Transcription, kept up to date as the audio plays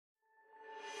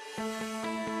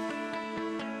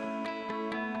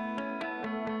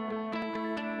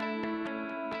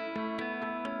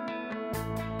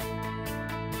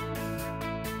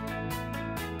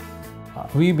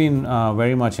We've been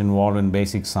very much involved in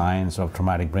basic science of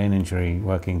traumatic brain injury,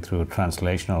 working through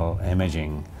translational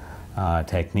imaging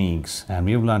techniques, and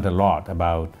we've learned a lot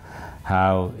about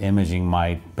how imaging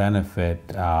might benefit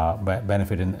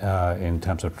in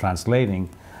terms of translating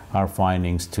our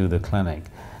findings to the clinic.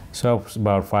 So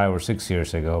about 5 or 6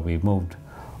 years ago, we moved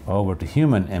over to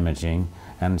human imaging,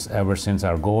 and ever since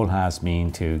our goal has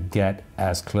been to get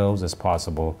as close as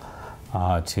possible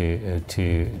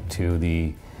to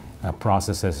the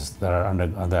processes that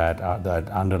are that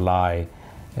underlie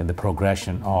the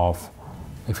progression of,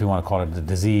 if you want to call it the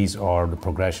disease or the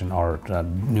progression or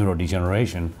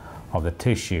neurodegeneration of the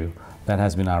tissue. That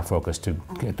has been our focus,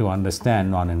 to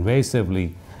understand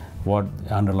non-invasively what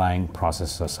underlying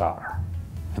processes are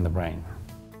in the brain.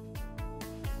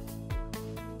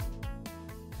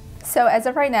 So as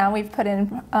of right now, we've put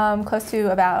in close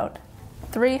to about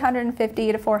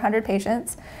 350 to 400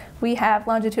 patients. We have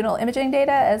longitudinal imaging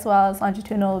data as well as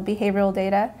longitudinal behavioral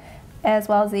data, as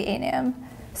well as the ANAM.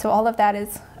 So all of that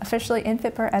is officially in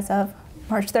FIPR as of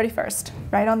March 31st,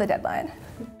 right on the deadline.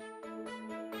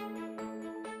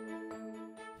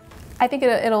 I think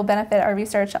it'll benefit our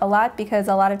research a lot, because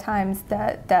a lot of times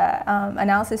the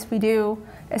analysis we do,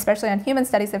 especially on human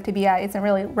studies of TBI, isn't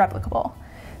really replicable.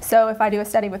 So if I do a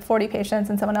study with 40 patients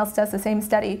and someone else does the same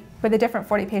study with a different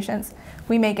 40 patients,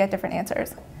 we may get different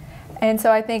answers. And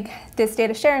so I think this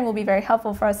data sharing will be very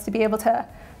helpful for us to be able to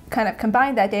kind of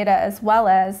combine that data, as well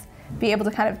as be able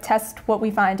to kind of test what we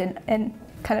find in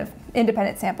kind of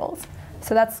independent samples.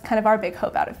 So that's kind of our big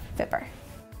hope out of FIPR.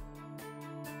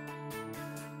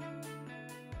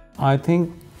 I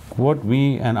think what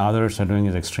we and others are doing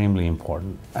is extremely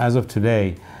important. As of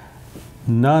today,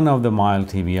 none of the mild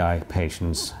TBI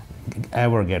patients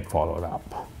ever get followed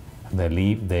up. They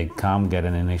leave, they come, get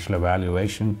an initial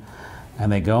evaluation,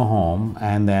 and they go home,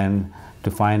 and then to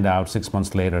find out 6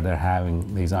 months later they're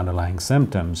having these underlying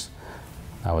symptoms.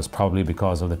 That was probably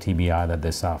because of the TBI that they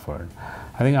suffered.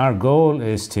 I think our goal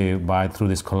is to, through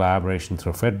this collaboration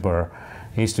through FIPR,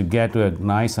 is to get to a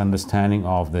nice understanding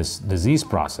of this disease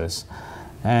process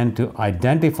and to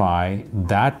identify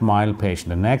that mild patient,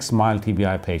 the next mild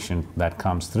TBI patient that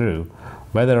comes through,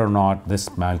 whether or not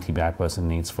this mild TBI person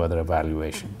needs further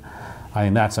evaluation. I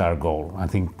think that's our goal. I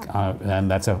think, and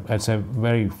that's a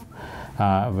very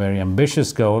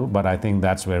ambitious goal, but I think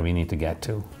that's where we need to get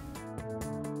to.